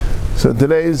So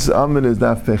today's amud is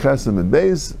Daf Peches Amud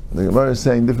Beis. The Gemara is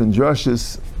saying different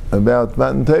drushes about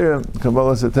Matan Torah,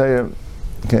 Kabbalah Satayah,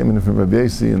 came in from Rabbi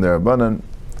and the Rabbanan.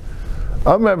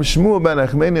 Amar Shmuel ben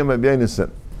Achmeni Rabbi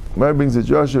Yonasan. Gemara brings a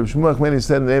drush of Shmuel Achmeni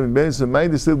said in the name of Rabbi Yonasan, "May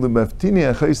disid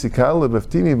lebaftini achaysi kal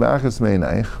lebaftini ba'achas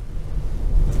meinayich."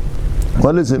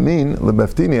 What does it mean?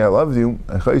 Lebaftini, I love you.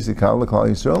 Achaysi kal leklal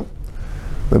Yisrael.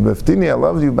 Lebaftini, I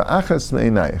love you. Ba'achas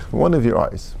meinayich, one of your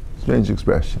eyes. Strange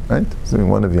expression, right? So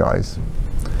one of your eyes.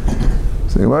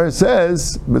 So the Gemara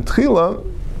says, "Betchila,"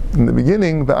 in the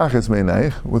beginning, ba'achas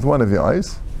meinayich, with one of your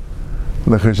eyes.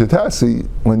 Lecheshetasi,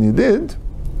 when you did,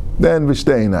 then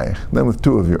v'shteinayich, then with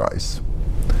two of your eyes.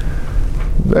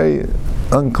 Very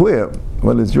unclear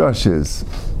what his drush is.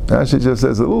 Rashi just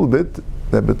says a little bit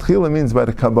that betchila means by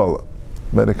the Kabbalah.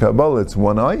 By the Kabbalah, it's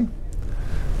one eye,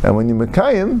 and when you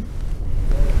mekayim,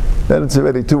 then it's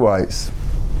already two eyes.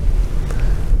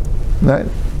 Right?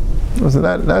 So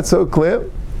not so clear.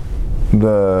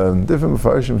 The different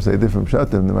Mefarshim say different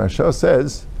pshatim. The Maharsha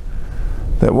says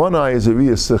that one eye is a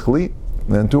riyah sichli,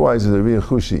 and two eyes is a riyah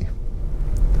chushi.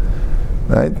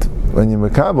 Right? When you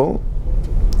mekabel,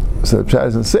 so the pshat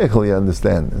is in seichel, you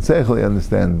understand. In seichel, you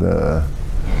understand the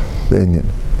inyan.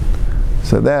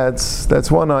 So that's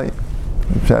one eye.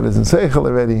 The pshat is in seichel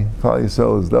already. Klal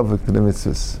Yisrael is davik to the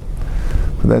mitzvahs.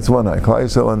 But that's one eye. Klal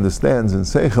Yisrael understands in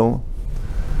seichel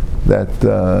that,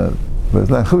 but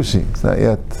it's not chushi. It's not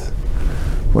yet.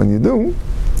 When you do,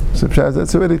 so pshat,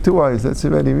 that's already two eyes. That's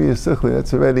already riyah sichli.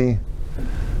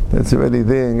 That's already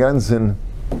there in ganzen.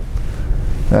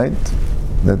 Right?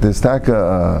 That there's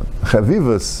taka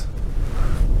chavivus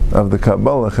of the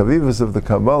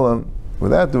Kabbalah,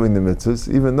 without doing the mitzvahs,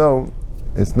 even though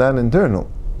it's not internal.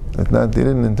 It's not, they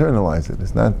didn't internalize it.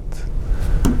 It's not,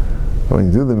 when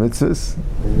you do the mitzvahs,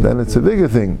 then it's a bigger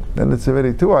thing. Then it's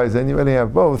already two eyes, then you already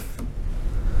have both.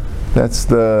 That's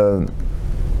the,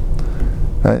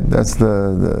 right, that's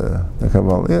the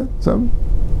Kabbalah. Some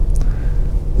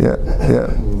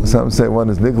say one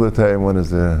is nigla Torah and one is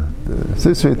the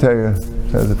sisri Torah.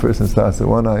 As the person starts at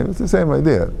one eye, it's the same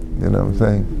idea. You know what I'm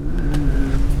saying?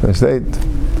 Verse 8,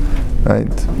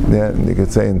 right? Yeah, and you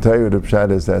could say in Torah the pshat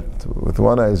is that with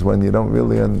one eye is when you don't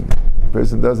really, the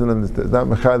person doesn't understand. It's not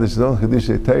mechadish, it's not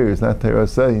chedushay Torah. It's not Torah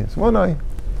say. It's one eye.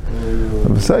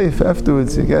 And safe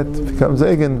afterwards you becomes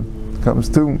eigen, becomes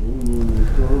two.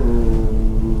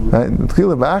 Right?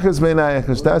 Tchila ba'achas meinayich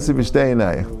v'shtasi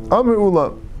b'shteinayich. Amr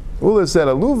Ula said,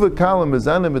 "Aluva kalam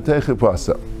bezanim b'teicha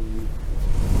pasa."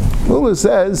 Ula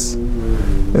says,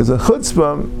 "There's a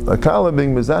chutzpah, a kalam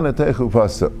being bezana teichu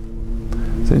pasa."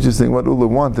 It's interesting what Ula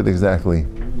wanted exactly.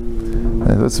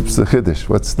 And what's the chiddush?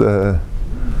 What's the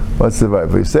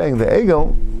vibe? He's saying the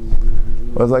egel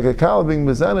was like a kalam being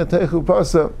bezana teichu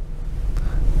pasa.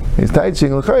 He's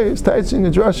teaching a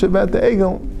drush about the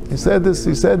egel. He said this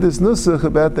nusach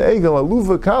about the egel,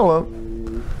 aluva kalam,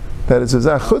 that it's a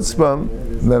chutzpah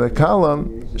that a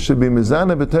kalam should be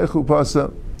mizana b'teichu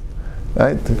pasa.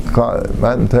 Right?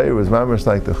 Matan Torah was mamash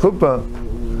like the chuppah.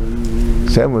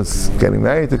 Shem was getting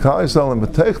married to Klal Yisrael, and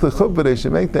b'teich the chuppah they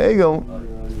should make the egel.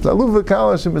 Aluva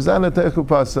kalam should mizana teichu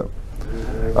pasa.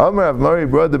 Amar Rav Mari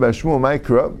brought the Bashmul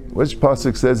Maikra. Which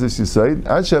pasuk says this? You say,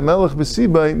 "Acha melech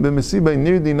b'sibay b'mesibay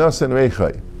nirdi nasan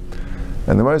reichai."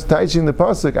 And the Gemara is teaching the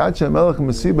pasuk, "Acha melech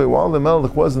b'mesibay," while the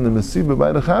melech was in the mesibah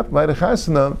by the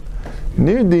chasana,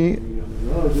 nirdi,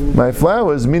 my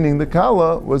flowers, meaning the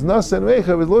kala, was nasan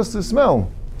reichai, was lost the smell.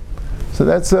 So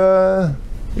that's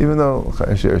even though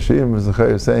Chayashir Shim is the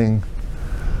Chay saying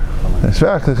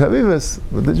Shvach Chavivas,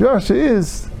 but the drasha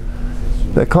is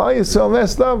that Klal Yisrael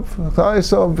messed up. Klal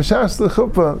Yisrael b'shas the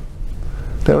chuppah.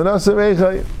 They were nasan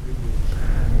reichai.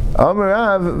 Amar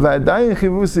Rav v'adayin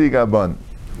chivusi gaban.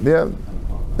 Yeah,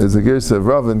 there's a gersa of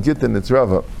Rav and Gittin, it's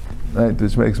Rava, right?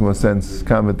 Which makes more sense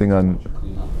commenting on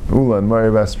Ula and Mari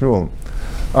Basrul.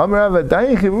 Amar Rav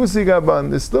v'adayin chivusi gaban.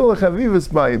 There's still a chavivus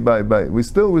by. We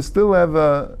still have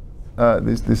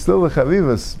there's still a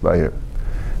chavivus by here.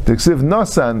 The ksiv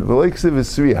nasan v'lo ksiv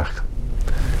esriach.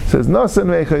 Says nasan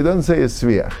reichai, it doesn't say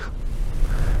esriach.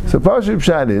 So Parshat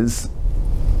Pshat is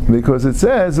because it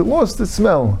says it lost its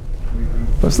smell.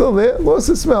 But still there, lost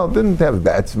its smell. Didn't have a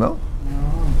bad smell.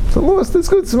 So lost its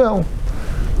good smell.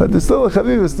 But there's still a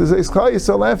chavivus. There's a Klal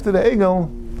Yisrael after the egel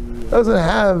doesn't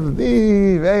have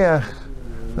the reach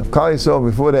of Klal Yisrael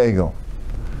before the egel.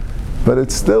 But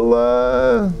it's still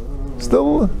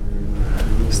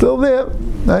there,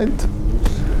 right?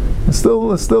 It's still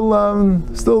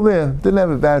there. Didn't have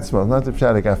a bad smell. Not the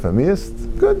pshatik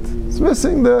afamiyist. Good. It's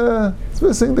missing the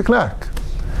knack.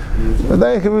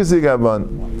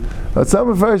 But some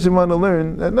Mepharshim want to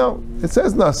learn that no, it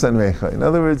says Nasan Recha. In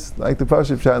other words, like the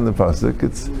Pashup Pshat in the Pasuk,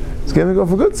 it's giving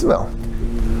off a good smell.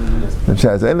 The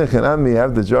Pshat is, Enech and Ami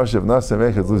have the Josh of Nasan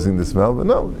Recha losing the smell, but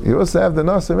no, you also have the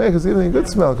Nasan Recha giving a good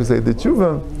smell because they did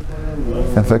Tshuva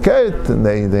and Fakert, and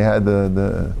they had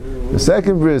the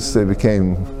second bris, they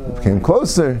became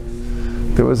closer.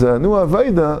 There was a new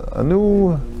Avaida, a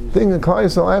new thing in Klal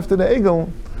Yisrael after the Egel,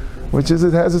 which is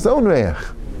it has its own Reach.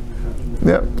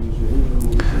 Yeah.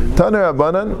 Taner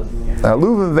Abanan,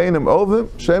 Aluvim Veinim Ovim,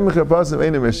 Shemich Apasim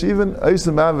Einim Yeshivan,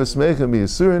 Eisem Avas Mechem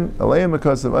Yisurin, Aleim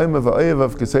Akasim Eimav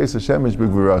Ayevav Keseis Hashemish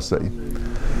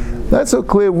B'Gvurasai. That's so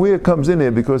clear where it comes in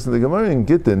here, because in the Gemara in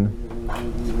Gittin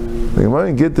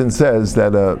says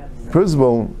that a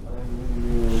Pruzbul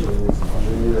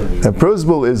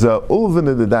is a Ulvin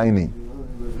of the Daini.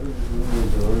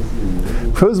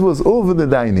 Pruzbul is Ulvin of the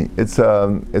Daini. It's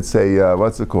a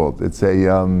what's it called? It's a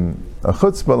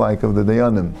chutzpah like of the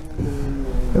Dayanim.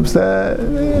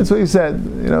 That's what he said.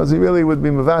 He really would be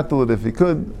mevatel it if he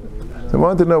could. So I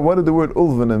wanted to know, what did the word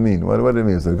ulvana mean? What did it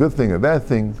mean? Is it a good thing, a bad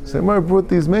thing? So Gemara brought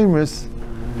these memris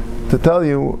to tell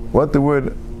you what the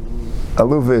word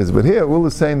aluva is. But here, Ul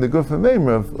is saying the gufa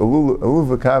memra of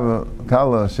aluva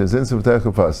kala shezin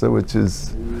subtecha pasa, which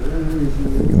is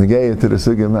negaya to the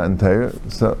sugya matan Torah.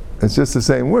 So it's just the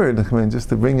same word. I mean, just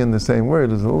to bring in the same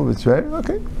word is a little bit strange.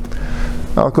 Okay.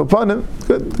 Al Kopanim,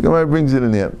 good. The Gemara brings it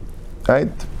in here. Right?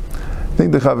 I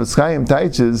think the Chavetz Chaim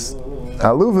teaches,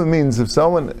 aluva means if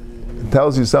someone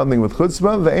tells you something with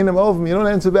chutzpah, ve'enam ovim, you don't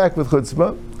answer back with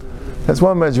chutzpah. That's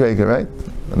one madrega, right?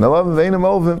 And Allah ve'enam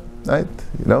ovim, right?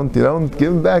 You don't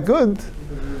give him back good.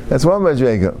 That's one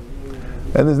madrega.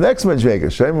 And this next madrega,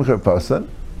 Shem Pasa,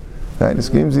 right? It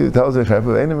screams you, tells you,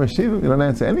 ve'enam yeshivim, you don't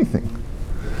answer anything.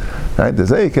 Right? There's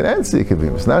you can answer, you could be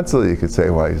misnatzal, you could say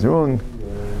why he's wrong.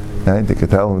 Right? You could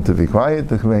tell him to be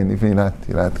quiet. If you're not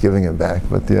giving him back,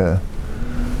 but then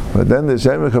the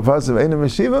Shem Chapasim Einam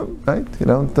Yeshivim, right? You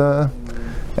don't.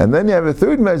 And then you have a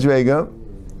third madrega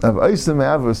of Oisem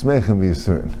Avos Mechem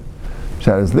Yisurin.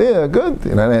 Pshat is there, good.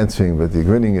 You're not answering, but you're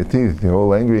gritting your teeth. You're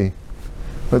all angry,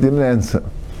 but you didn't answer.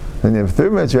 Then you have a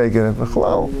third madrega of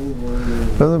Chalal.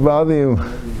 Doesn't bother you.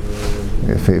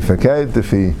 If you forget,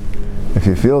 if you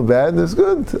feel bad, it's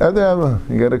good. Adarabah,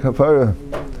 you get a kapara.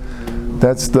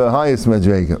 That's the highest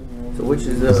madrega. So which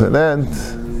is the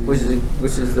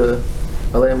which is the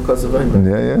Alayim Kosovim?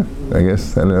 Yeah. I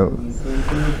guess I don't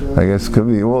know. I guess could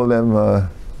be all of them. The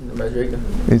madrega.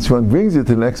 Each one brings you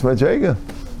to the next madrega.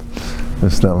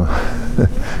 Just now,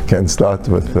 can't start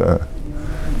with.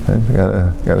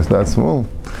 Gotta start small.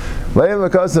 Alayim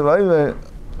Kosovim.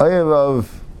 Ayev of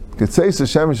Ketseis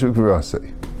Hashemish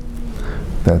B'Gvurasai.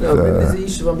 That. No, but this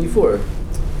is the Yishuv before.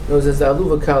 No, it's the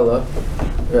Aluva Kala,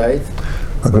 right?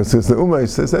 Because it's the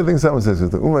Umays, I think someone says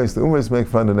it, the Umays make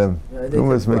fun of them. Yeah, the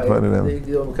Umays make fun of them. They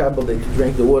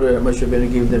drank the water, Moshe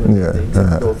Rabbeinu gave them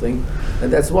the whole thing.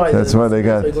 And that's why they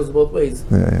got it goes both ways.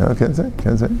 Yeah, can't say.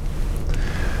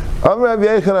 Amr Rabbi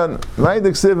Aharon,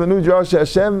 Ma'idek Siv, a new Josh,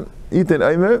 Hashem, Iten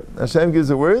Eimer, Hashem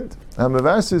gives a word,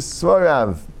 HaMevasir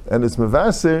Svarav, and it's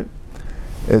Mevasir,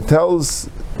 it tells,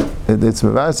 it's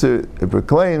Mevasir, it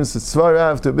proclaims, it's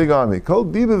Svarav to a big army. Kol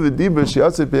Diba V'Diba,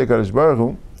 Shiatzeh Pei HaKadosh Baruch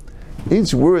Hu,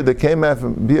 each word that came out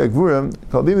from Bi'agvurim,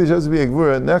 called Diba Shiatzeh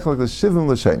Bi'agvura, Nechlak L'Shivim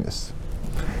L'Shainis.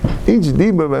 Each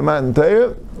Diba by Matan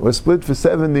Torah was split for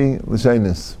 70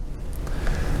 L'Shainis.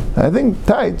 I think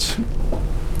Taich,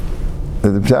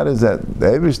 the pshat is that the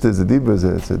Eivish is a Diba,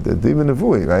 it's a Diba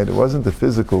Nevui, right? It wasn't the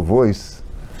physical voice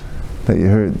that you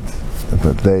heard,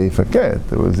 but they forget,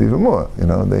 there was even more,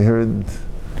 they heard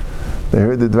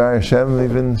the Dvar Hashem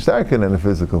even starker than a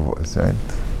physical voice, right?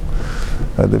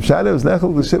 The pshat was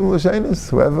Nechel L'Shivim L'Shainis.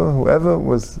 Whoever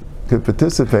could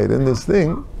participate in this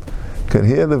thing could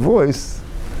hear the voice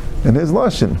in his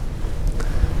lashon,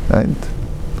 right?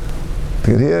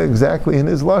 Could hear exactly in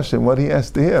his lashon what he has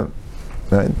to hear,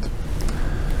 right?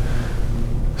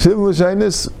 Shivim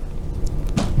L'Shainis,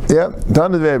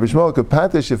 Tanad Ve'Bishmol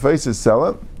Kapatish Yefaisis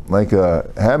Sela, like a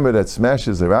hammer that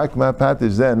smashes a rock. Ma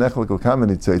Patish Zeh Nechel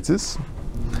Kameni Tzeitzis.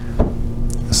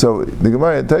 So the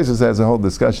Gemara Taisus has a whole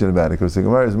discussion about it, because the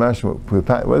Gemara is mashma.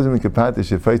 What does it mean?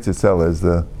 Kapatish Yefaisis Sela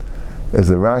is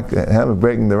the rock, hammer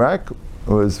breaking the rock,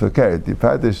 or is fakert? The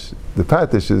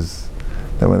patish is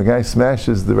that when a guy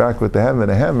smashes the rock with the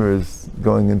hammer is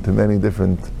going into many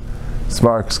different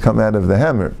sparks come out of the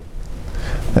hammer.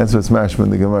 That's what's mashma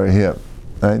in the Gemara here,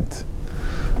 right?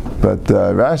 But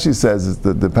Rashi says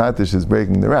that the patish is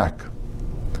breaking the rock.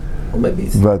 Well, maybe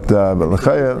but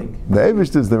l'chaya, the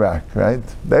Eivish is the rock, right?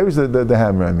 The Eivish is the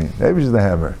hammer. The Eivish is the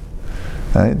hammer,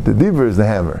 right? The Dibur is the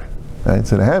hammer, right?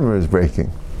 So the hammer is breaking.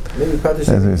 Maybe Padish,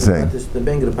 as we're saying. the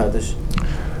Bengal Padish.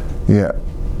 Yeah,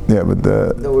 but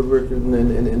that would work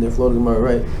in the Florida Gemara,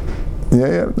 right?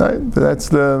 Yeah, right. But that's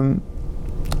the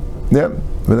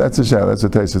but that's a shah. That's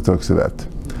what Taisa talks about.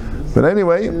 But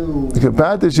anyway,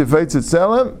 Kapatish Yefetz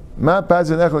Etzelem, Ma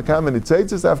Pazin Echel Kamen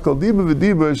Itzeitzes, Afkal Diba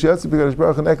V'Diba, Shiatzu B'Kadosh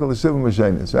Baruch Hu Echel L'Shivim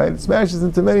M'Shainis, right? It smashes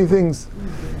into many things.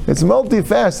 It's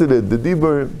multifaceted, the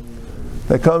Dibur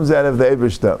that comes out of the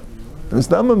Ebershta.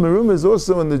 Mishnama Merum is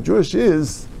also in the Jewish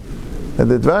is that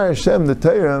the Dvar Hashem, the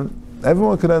Torah,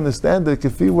 everyone can understand it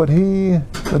kafi what he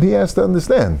has to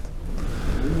understand.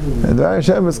 And Dvar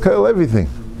Hashem is kol everything.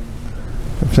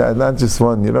 Not just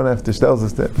one. You don't have to tell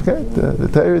us that. Okay, the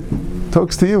Torah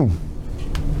talks to you.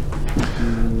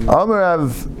 Amar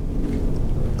Av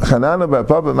Chanana Bar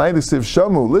Papa Ma'idasiv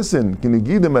Shamu. Listen,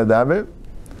 Negidim Adamer.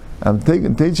 I'm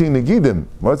teaching Negidim.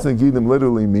 What's Negidim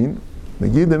literally mean?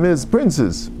 Negidim is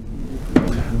princes.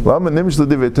 Lama Nimsh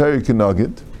L'Divrei Torah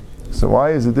Kenagid. So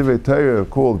why is the Divrei Torah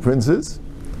called princes?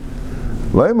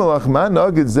 Leimalach Man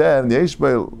Nagid Zeh Yesh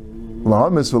Bei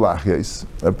Lahamis V'Lachyes.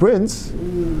 A prince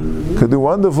could do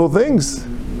wonderful things.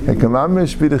 He can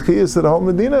mamish be the chiyas of the whole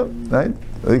Medina, right?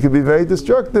 He could be very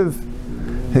destructive.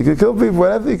 He could kill people,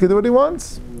 whatever. He could do what he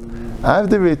wants.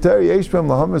 Divrei Torah yesh b'hem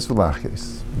lahamis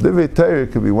v'lachis. Divrei Torah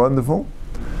could be wonderful,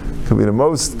 could be the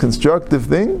most constructive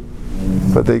thing,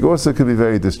 but they also could be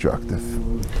very destructive.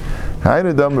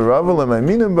 Haynu dam b'ravel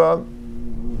l'mayminim ba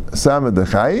samad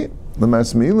d'chai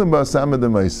l'masmilim ba samad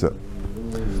d'maisa.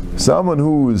 Someone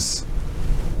who's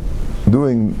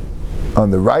doing on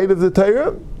the right of the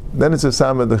Torah, then it's a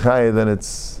Samad D'chaya, then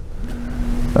it's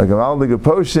a Gamaldiga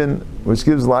potion which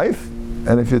gives life,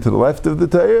 and if you're to the left of the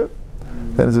Torah,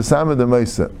 then it's a Samad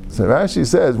D'maisa. So Rashi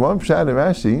says, one pshat in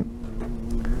Rashi,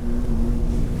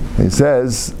 he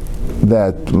says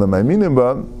that L'mayminim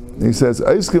ba, he says,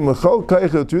 Eiskim l'chol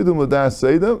kaicha trudum l'das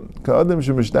seida, ka'adam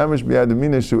shemishtamish b'yad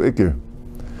amina shu ikir.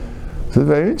 So it's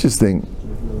very interesting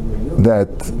that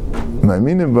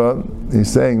Mayminim ba, he's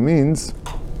saying means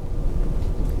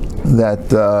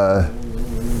that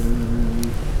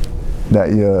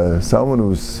you're someone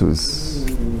who's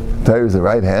Torah is the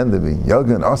right hand, to be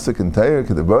Yoga and Osik and Torah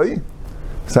Kedaboy,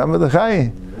 Samad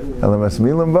D'chai, Elamas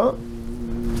Milam ba,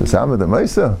 so Samad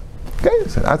D'maisa. Okay,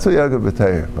 so that's what Yoga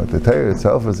b'Torah, but the Torah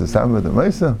itself is a Samad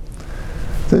D'maisa.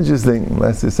 It's interesting,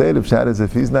 unless they say the Pshat is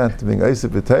if he's not being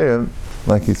Oisik b'Torah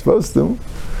like he's supposed to,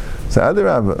 so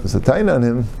Adarabba, it's a tain on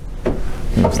him.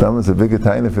 If someone's a bigger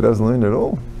tain if he doesn't learn at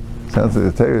all. Sounds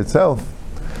like the Torah itself.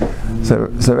 So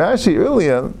Rashi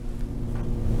earlier,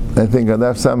 I think on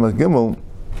Daf Samach Gimel,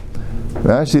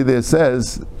 Rashi there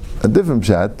says a different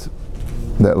pshat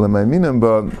that L'mayminam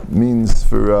ba means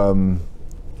for.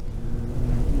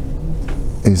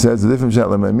 He says a different pshat.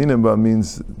 L'mayminam ba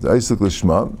means Isaac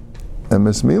Lishma, and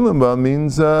Mesmilam ba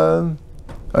means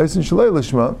Isaac Shalei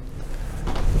Lishma.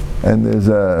 And there's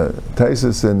a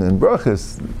Taisus in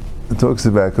Brachas it talks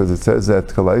about, because it says that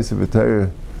Kalaisa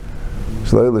V'Torah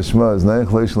Shalei Lishma is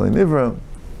Nayach Lei Shalei Nivra.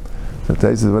 So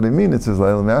Taisus, what do you mean? It says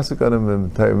Laila Masakadim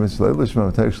V'Torah Shalei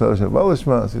Lishma V'Torah Shalei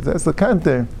Lishma. So that's the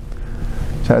kanter.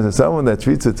 Has someone that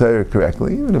treats the Torah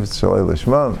correctly, even if it's Shalei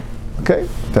Lishma. Okay,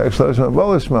 Torah Shalei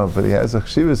Lishma, but he has a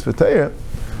chshivas for Torah.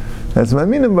 That's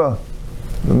Mayminim ba.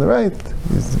 On the right,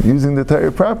 he's using the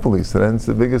Torah properly. So then it's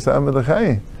the biggest Amud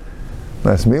L'Chai.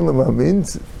 Masmilim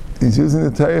means he's using the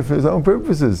Torah for his own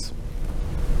purposes,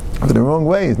 but the wrong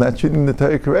way. He's not treating the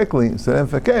Torah correctly. So then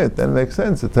forget. Then it makes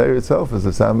sense. The Torah itself is a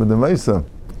Samad D'maisa.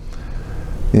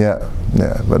 Yeah,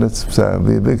 but it's be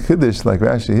a big chiddush, like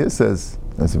Rashi here says.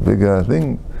 That's a big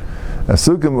thing.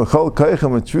 Asukim v'chol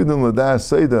koichem atrudim l'das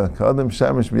seida k'adam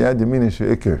shamish b'yad yamina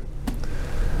she'ikir.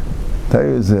 Torah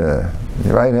is your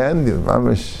right hand. You're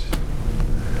mamish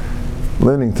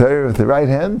learning Torah with the right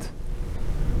hand.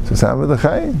 So Samad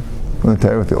D'chai, learn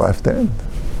Torah with your left hand.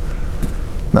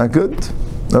 Not good.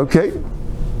 Okay.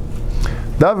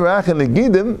 Davarach and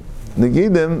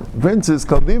Negidim, princes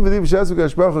called Div Shasu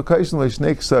Kashbachu Kaishin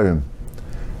Leishnek Sarim.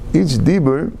 Each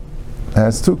Dibur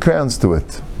has two crowns to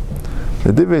it.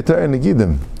 The Divrei Torah and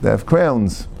Negidim, they have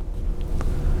crowns.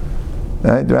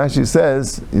 Right? Rashi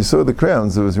says, you saw the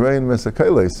crowns, it was Rein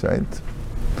Mesakailes, right?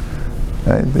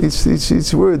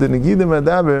 Each word, the Negidim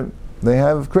Adaber, they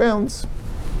have crowns.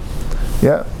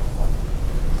 Yeah.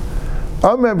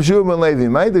 Amr B'Shuv Ben Levi,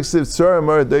 Ma'idek Siv Tzor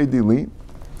Hamar Doidi Li.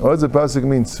 What does the pasuk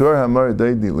mean? Tzor Hamar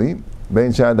Doidi Li,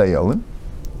 Bein Shad HaYolim.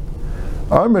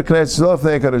 Amr K'nei Tzlof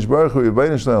Nei Kadosh Baruch Hu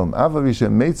Yibayna Shalom, Ava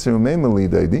Vishem Meitzer Umeim Li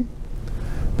Doidi,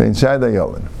 Bein Shad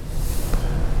HaYolim.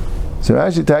 So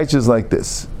Rashi teaches like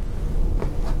this.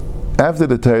 After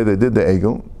the Torah, they did the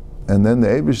Egel, and then the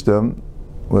Eibishter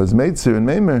was Meitzer and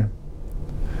Meimer.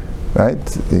 right?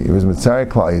 He was Mitzar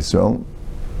Klal Yisrael.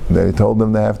 They told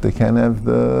them they can't have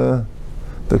the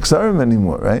Ksarim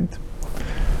anymore, right?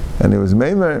 And it was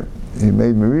Meimer. He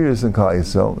made Marias in Klal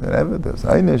Yisrael. There was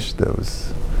Einish. There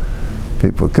was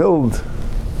people killed.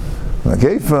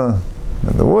 Magefa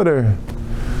and the water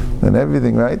and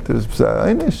everything, right? There was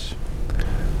Einish.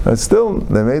 But still,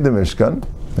 they made the Mishkan.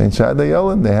 In Shadei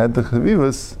Yolen, they had the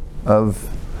Chavivas of,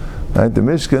 right? The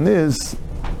Mishkan is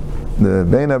the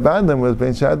Bein Abadim was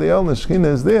Bein Shadei Yolen. The Shechina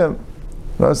is there.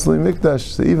 Rasli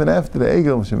Mikdash. So even after the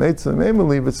Egel, Shemetzah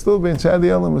Memeli, but still Bein Shadei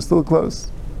Yolen was still close.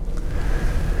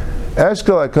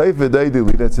 Eshkol HaKayf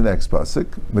V'Deidili, that's the next pasuk.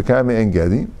 B'Karmei En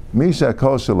Gedi. Misha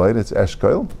Kol Shalai, that's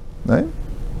Eshkol, right?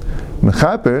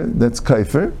 Mechaper, that's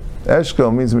Kaifer.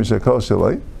 Eshkol means Misha Kol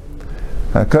Shalai.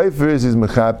 HaKaifer is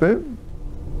Mechaper.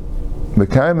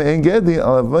 B'Karmei En Gedi,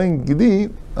 al Avain Gedi,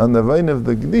 on the vein of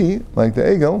the Gedi, like the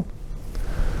Egel,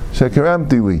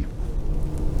 Shekaramti Li.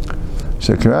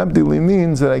 Shekaramti Li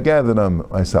means that I gathered on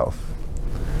myself.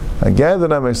 I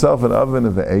gathered on myself an oven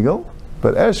of the Egel.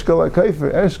 But Eshkol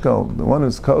HaKaifer, Eshkol, the one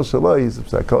who's Kol Shalai, he's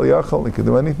Kol Yachol, he could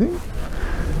do anything.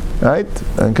 Right?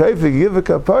 And Kaifer, give a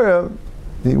kapara,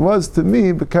 he was to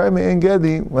me, B'Karmei En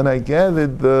Gedi, when I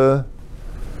gathered the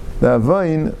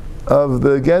vine of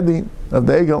the Gedi, of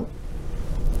the Egel.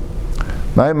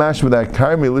 My mash with that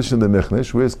Karmi Lishon the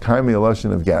Michnish, where's Karmi a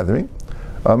Lashon of gathering?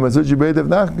 Mazuji Beid of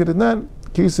Nachgedinan,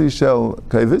 Kisi Shel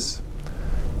Kaivis.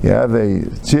 You have a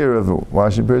chair of a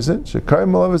washing person, Shekar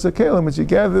Malavas a Kalim, but you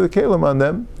gather the Kalim on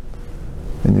them,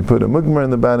 and you put a mugmer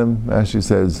in the bottom, as she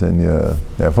says, and you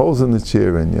have holes in the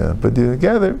chair, but you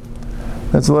gather.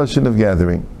 That's a lesson of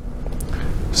gathering.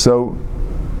 So,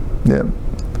 yeah,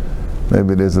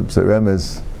 maybe there's a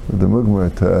psaremes with the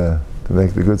mugmer to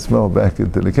make the good smell back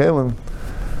into the Kalim.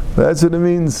 But that's what it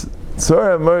means.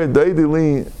 Tzara Mar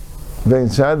Daidili Ben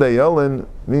Shadei Yolen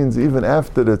means even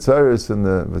after the tzaris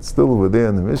but still were there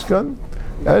in the Mishkan.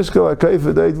 Eshkol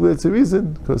HaKaifer Daidili, it's a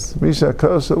reason, because Misha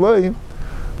Kol Shalai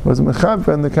was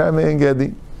Mechaper and the Karmei En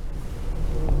Gedi.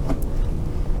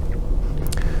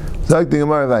 Zag the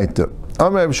Gemara weiter.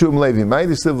 Amar Reb Shum Levi,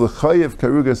 Ma'idi Siv L'chayev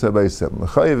Karugas HaBeisam.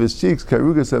 L'chayev his cheeks,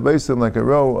 Karugas HaBeisam, like a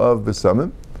row of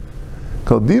Besamim.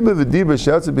 Called Diba V'Diba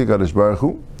Shatza B'Kadosh Baruch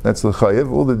Hu. That's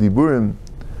L'chayev, all the Diburim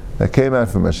that came out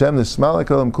from Hashem. The Smalak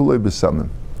Alam Kulei Besamim.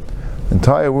 The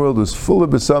entire world was full of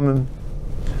Besamim.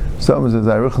 Besamim says,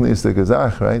 Aruchni is the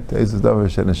Kazach, right? Eizes Davar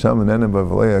Shen Hashem and Enem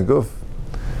Bavalei Aguf.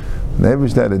 The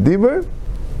Nebuch had a Dibur.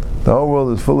 The whole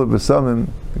world is full of Besamim.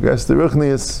 The rest of the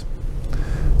Ruchnius.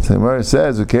 So the Gemara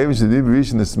says, "Ukevish the Dibur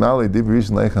Rishon the Smali Dibur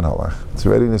Rishon Leichan Halach." It's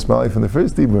already in the Smali from the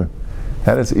first Dibur.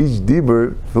 How does each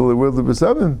Dibur fill the world of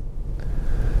Besamim?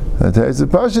 That is a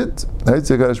Pashit.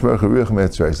 That's a Kadosh Baruch Hu Ruach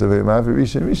Metzray. So we have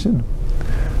Rishon.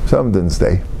 Some didn't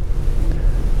stay.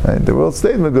 Right? The world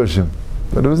stayed Megushim,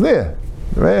 but it was there.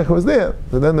 The Reich was there.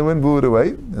 So then the wind blew it away,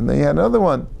 and then you had another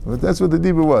one. But that's what the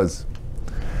Dibur was.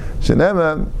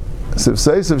 Shenema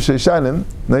Sivseis of Sheshanim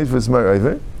Neifus Mar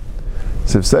Eiver.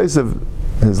 Sivseis of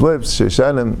his lips,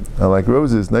 Sheshanim, are like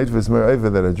roses, Neifus Mar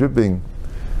Eiver, that are dripping.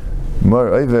 Mar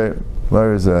Eiver,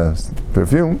 Mar is a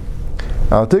perfume.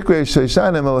 Al Tikre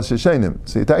Sheshanim al Sheshanim.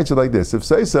 So he takes it like this.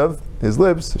 Sivseis of his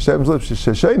lips, Hashem's lips,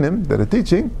 Sheshanim, that are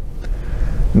teaching.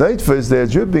 Neifus, they are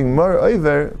dripping Mar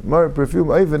Eiver, Mar perfume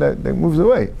Eiver that moves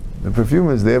away. The perfume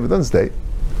is there, but doesn't stay.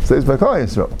 It stays by Klal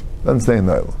Yisrael. Doesn't stay in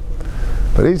the oil.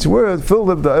 But each word filled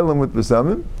up the oilam with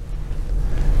besamim,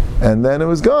 and then it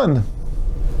was gone.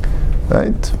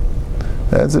 Right?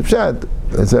 That's a pshat.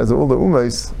 It says all the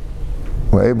ummos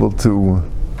were able to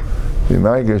be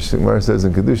magish. The Gemara says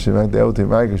in Kedushin, right? They able to be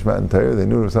magish Matan Torah. They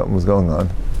knew something was going on.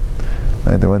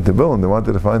 Right? They went to Bilam. They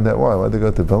wanted to find out why. Why did they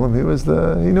go to Bilam?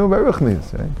 He knew about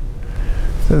Ruchnis. Right?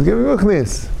 He says, "Give me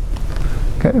Ruchnis."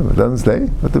 Okay, but it doesn't stay.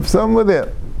 But the psalm were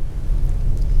there.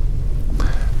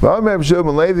 Each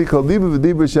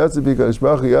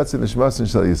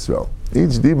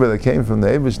dibur that came from the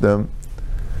Eibishtem,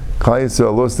 Klal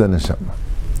Yisrael lost their neshama.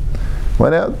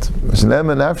 Went out.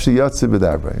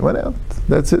 Went out.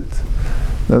 That's it.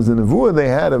 There was a nevuah they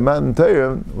had of Matan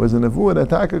Torah, was a nevuah that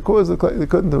Taka caused. They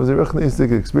couldn't. There was a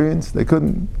ruchnistic experience. They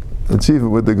couldn't achieve it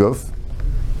with the guf.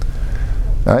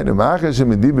 Right?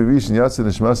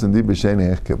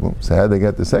 So how they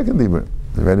get the second dibur?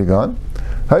 They're already gone.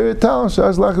 The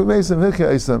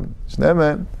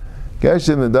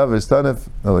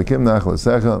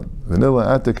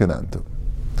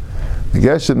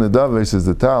Geshem Nedavis is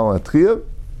the Tal Atchiyah,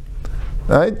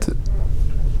 right?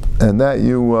 And that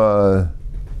you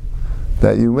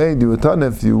made, you a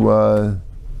tanif, you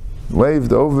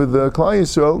waved over the Klal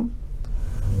Yisrael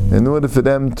in order for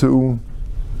them to,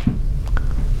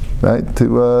 right,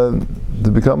 to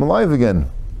become alive again.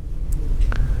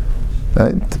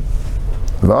 Right?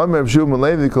 The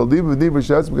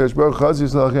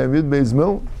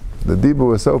Dibur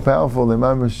was so powerful, they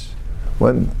mamish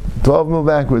went 12 mil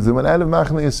backwards. They went out of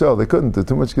Machne Yisrael. They couldn't. There's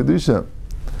too much kedusha.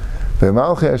 And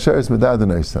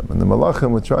the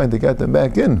Malachim were trying to get them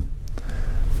back in.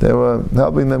 They were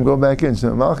helping them go back in.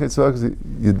 Yedaydun.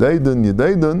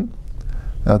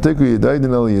 I'll take you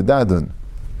Yedaydun el Yedadun.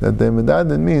 That the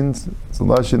Medadun means, it's a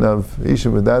lashon of Isha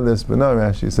Medadun Espanah,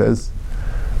 Rashi says,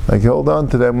 like hold on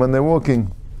to them when they're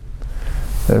walking.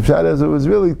 The Pshat is, it was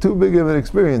really too big of an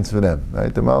experience for them.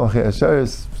 Right? The Malachi Asher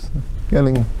is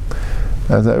getting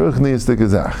as a Ruchni is the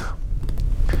Kazach.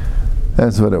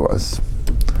 That's what it was.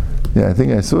 Yeah, I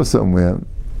think I saw somewhere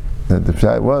that the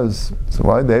Pshat was, so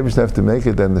why the Abish have to make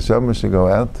it, then the Shomer should go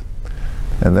out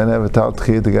and then have a Tal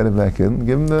Tchiyah to get it back in.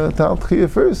 Give them the Tal Tchiyah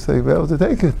first, they'll be able to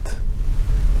take it.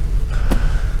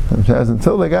 And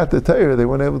until they got the Torah, they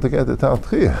weren't able to get the Tal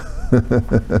Tchiyah. The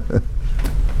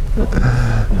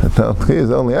Tal Tchiyah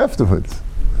is only afterwards.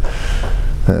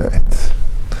 Alright.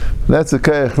 That's the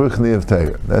Kayach Ruchni of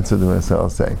Torah. That's what the Messiah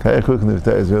is saying. Kayach Ruchni of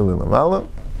Torah is really Lamala.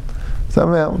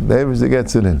 Somehow, the Abish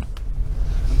gets it in.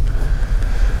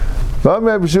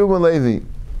 V'amr B'Shuvah Levi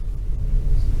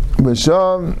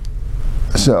B'Sham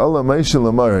Sha'ala Moshe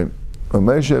L'Marim when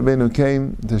Moshe Rabbeinu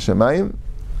came to Shemayim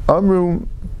Amru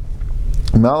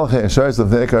Malachei Asher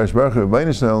L'Vnei Kadosh Baruch Hu B'nei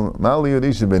Shnei Mal Yud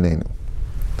Isha B'neinu.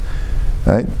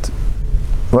 Right?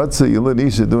 What's the Yilud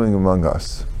Isha doing among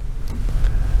us?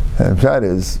 And that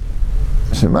is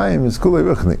Shemayim is Kulei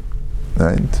Ruchni.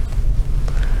 Right?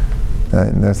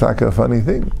 And that's like a funny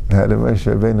thing. How did Moshe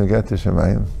Rabbeinu get to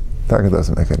Shemayim? Taka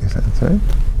doesn't make any sense, right?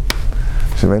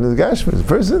 Shemayim is Gashmi, is a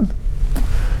person.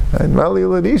 And Mali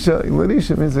Yilad Isha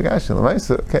means a Gashmi.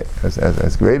 Okay,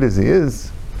 as great as he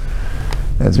is,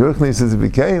 as Ruchnis as he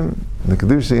became, the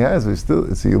Kedusha he has, it's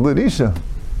a Yilad Isha.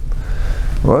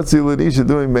 What's Yilad Isha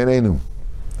doing Beinenu?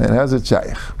 And how's it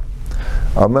Shaykh?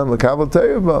 Amem L'Kabel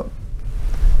Torah,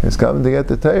 he's coming to get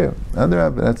the Torah.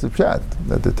 That's the Pshat.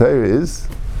 That the Torah is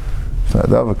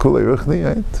Shadav Kulei Ruchni,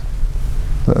 right?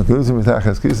 And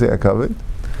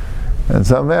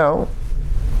somehow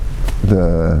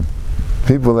the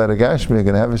people that are Gashmi are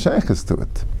going to have a shaykhis to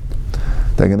it.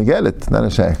 They're going to get it, not a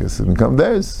shaykhis. It's going to become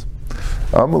theirs.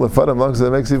 Amul Lefadim Lachs, that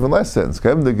makes even less sense.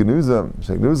 Kevin the Genuza,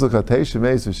 Sheknuza Chateish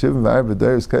Meis V'Shivim V'Arba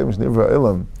Deiris Kevin Shnivra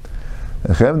Ilam.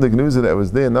 And Kevin the Genuza that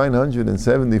was there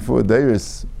 974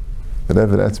 Deiris,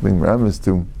 whatever that's being ramised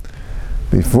to,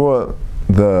 before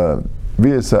the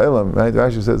Biyas Ilam, right?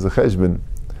 Rashi says the Cheshbon.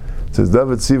 It says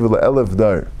David Siva Elef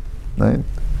Dar, right?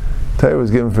 Torah was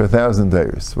given for 1,000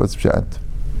 Deiris. What's Pshat?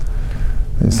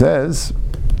 He says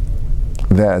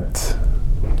that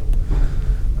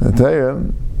the Torah,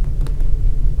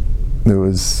 there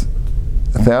was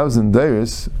 1,000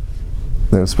 Deiris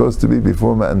that was supposed to be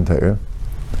before Matan Torah,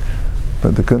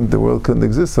 but the world couldn't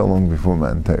exist so long before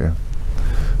Matan Torah.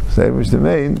 So Abish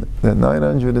made that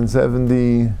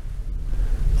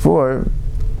 974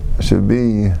 should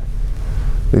be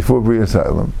before Bria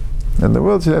Asylum, and the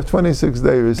world should have 26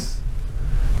 days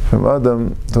from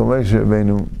Adam till Moshe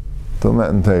Rabbeinu till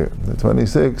Matan Torah. The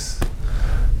 26, so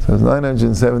it's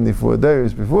 974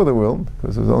 days before the world,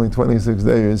 because it was only 26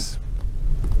 days.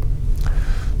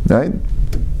 Right?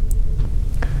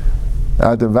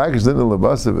 Adam Vakish didn't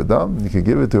Labasa V'Adam. You can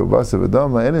give it to a Basa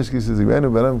V'Adam. Ma'enish Kisah Zivenu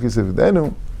B'Adam Kisah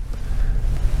V'Denu.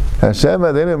 Hashem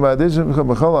Adenu Ma'adishim B'Chol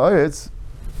B'Chol Ha'aretz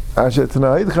Asher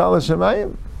T'nahid Chal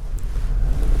HaShemayim.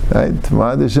 Right?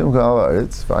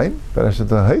 It's fine. But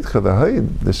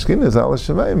the skin is al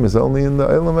Shemayim is only in the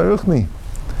Elam HaRuchni.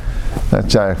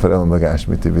 Not Shaykh for Elam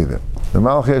HaGashmi to be there. The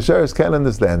Malachi Asheris can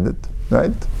understand it,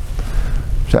 right?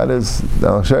 Pshat is, the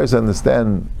Asheris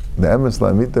understand the Emes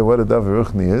Lamita, what a Dav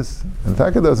HaRuchni is. In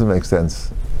fact, it doesn't make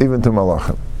sense, even to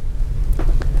Malachim.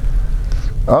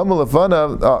 So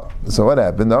what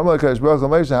happened?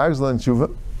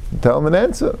 Tell them an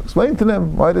answer. Explain to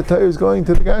them why the Torah is going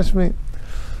to the Gashmi.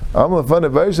 Right,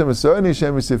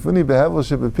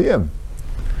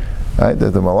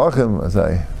 that the Malachim, as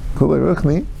I Kulei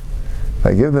Ruchni, if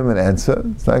I give them an answer,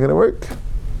 it's not going to work.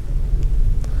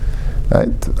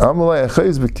 Right?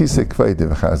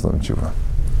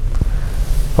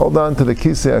 Hold on to the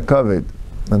Kisei HaKaved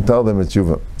and tell them it's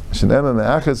Tshuva. Shenema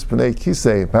me'achas p'nei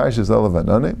Kisei parashas olav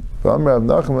anane v'am Rav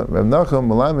Nachum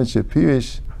malamed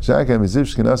shepirish shaka miziv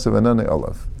shkinasav anane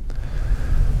olav.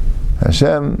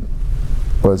 Hashem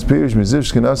was pirish miziv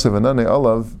shkinasav anane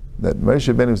olav that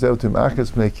Moshe Rabbeinu was able to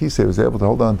me'achas p'nei Kisei, was able to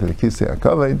hold on to the Kisei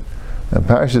HaKaved, and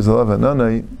parashas olav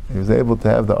anane he was able to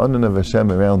have the anan of Hashem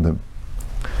around him.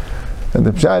 And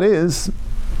the pshat is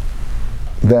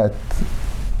that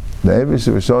the Eibush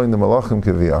was showing the Malachim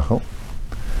Kiviyachal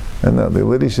And now the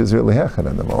Liddish is really hechad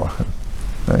on the Malachim.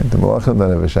 Right? The Malachim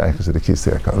don't have a shaykhs of the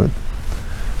Kisei HaKavod.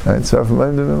 Right? So from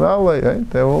them to Mimalei, right?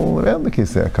 They're all around the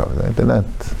Kisei HaKavod. Right? They're not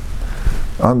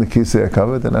on the Kisei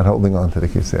HaKavod, they're not holding on to the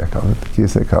Kisei HaKavod. The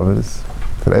Kisei HaKavod is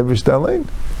for every stalin.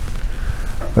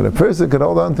 But a person could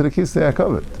hold on to the Kisei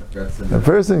HaKavod. A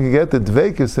person can get the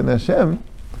Dveikus in Hashem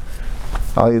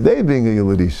al Yedei being a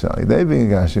Yelidisha, al Yedei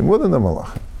being a Gashim, more than the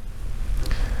Malachim.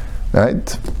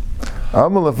 Right?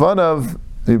 Amal Lefanav,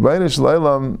 Yibaynish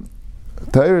Leilam,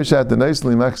 Torah Shat the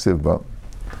Nicely Maksiv Ba.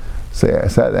 So I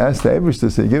asked the Abish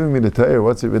to say, giving me the Torah,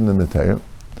 what's it written in the Torah?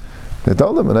 They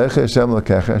told him, Aneche Hashem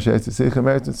Lekecha, She'etzisich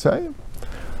Emeretz Mitzrayim.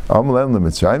 Amal Em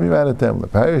Mitzrayim Yivadatem,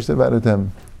 Leparish Yivadatem.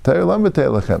 Torah Lam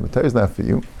B'Tei Lechem. The Torah is not for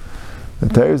you. The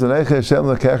Torah is Aneche Hashem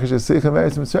Lekecha, She'etzisich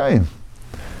Emeretz Mitzrayim.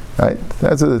 Right?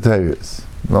 That's what the Torah is.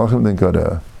 Malachim didn't go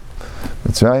to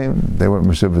Mitzrayim, they weren't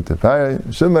Meshubah to Parah.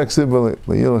 Shum Maksiv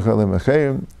Le'ilach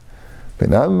Limachayim.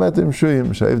 Benam Matim Shuyim,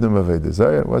 Shayivdim Aved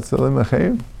Zayah. What's the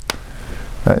Limachayim?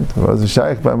 Right? It was a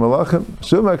shaykh by Malachim.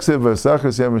 Shum Maksiv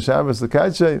V'Sachas Yom Shabbos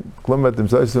L'Kadshei. Klum Matim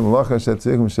Zoysim Malachim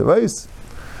Shetzichim Shavais.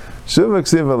 Shum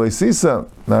Maksiv V'Leisisa.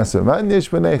 Maser Matan Yesh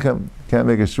B'Nechem. Can't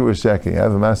make a shua shaki. You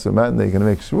have a Maser Matan, they can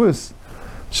make shuas.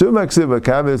 Shum Maksiv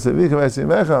V'Kabel Tzavichem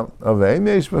Esimecha. Aveim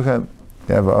Yesh B'Chem.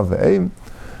 You have Aveim.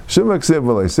 Shum Maksiv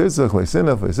V'Leisitzach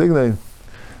Leisinach Leisignei.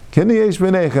 Kini Yesh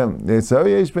B'Nechem. Yitzhar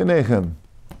Yesh B'Nechem.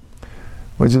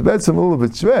 Which is betzim a little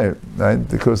bit shver, right?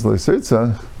 Because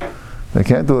Leisitzach, they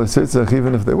can't do Leisitzach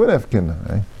even if they would have kinna,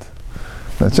 right?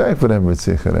 Not shaykh for them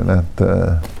Ritzicha, they're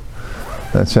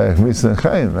not shaykh Misa and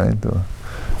Chaim, right?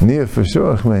 Near for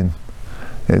sure, I mean,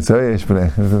 Yitzhar Yesh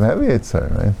B'Nechem, they don't have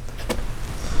Yitzhar,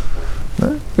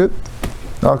 right? Good.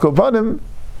 I'll go upon him,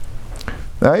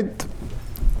 right?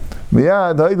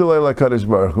 Miyad Haidulay LaKadosh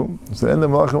Baruch Hu. So then the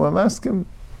Malachim are asking,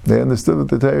 they understood what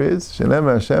the Torah is.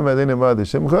 Shenem Hashem Adinu Ma'ad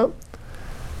Shimcha.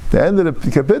 The end of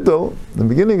the capital, the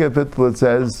beginning of the capital, it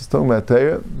says, it's talking about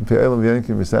Torah, Pi'elam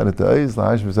V'yankim V'sadat Ta'ayz,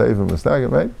 L'hash V'sayif V'mustagim,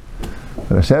 right?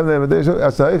 But Hashem Ne'emadei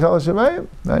Asayich Al Hashemayim,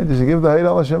 right? You should give the Hayid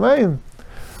Al Hashemayim.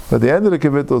 But the end of the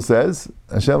capital says,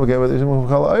 Hashem Ne'emadei Shemach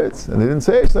V'chal Ha'aretz, and they didn't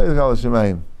say Asayich Al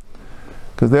Hashemayim.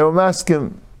 Because they were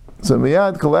masking. So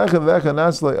Miyad Kolachem V'echa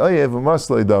Nasloi Oyev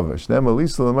V'masloi Dover, Shneim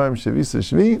Alisa L'marim Shavisa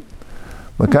Shvi,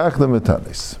 L'kach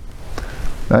L'metanis.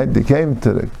 Right? They came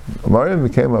to the Amarim,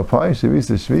 became a pie,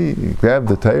 Shavisa Shvi, he grabbed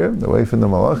the Torah away from the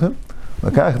Malachim,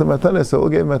 Lakach the Matanis, so all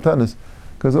gave Matanis.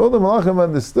 Because all the Malachim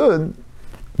understood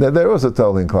that they're also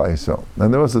telling Klai Yisrael,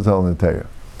 and they're also telling the Torah.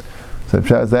 So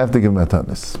Pshat, they have to give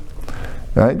Matanis.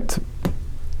 Right?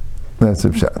 That's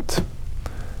Pshat.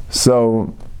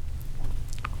 So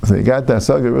you got that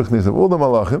Saga Ruchnis of all the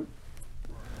Malachim.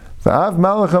 V'av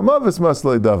Malach HaMavis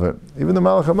Masloi Davar. Even the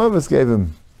Malach HaMavis gave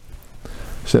him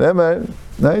Shenemar,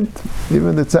 right?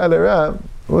 Even the Tzad Ra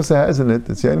also has in it,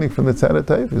 it's Yanik from the Tzad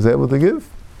type, is able to give.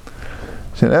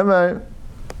 Shenemar,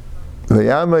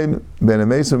 V'yamein ben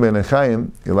Amesu ben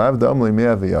Echayim, Ilav Da'amli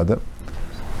Mea V'yada.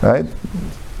 Right?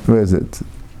 Where is it?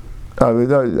 That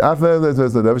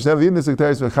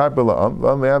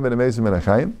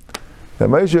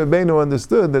Moshe Rabbeinu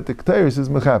understood that the Ketores is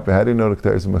Mechaper. How do you know the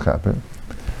Ketores is Mechaper?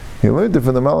 He learned it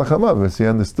from the Malach HaMavis. He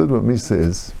understood what Misa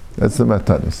is. That's the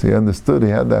Matanis. He understood, he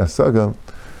had the Asaga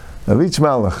of each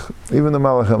Malach, even the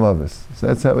Malach HaMavis. So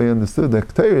that's how he understood that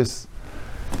Ketores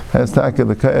has Taka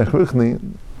the Kayach Ruchni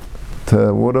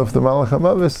to ward off the Malach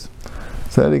HaMavis.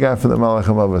 So that he got from the Malach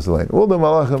HaMavis lane. All the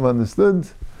Malachim understood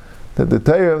that the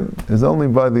Torah is only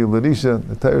by the Larisha,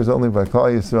 the Torah is only by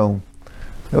Klal Yisrael.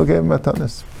 He'll give him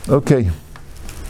Matanis. Okay.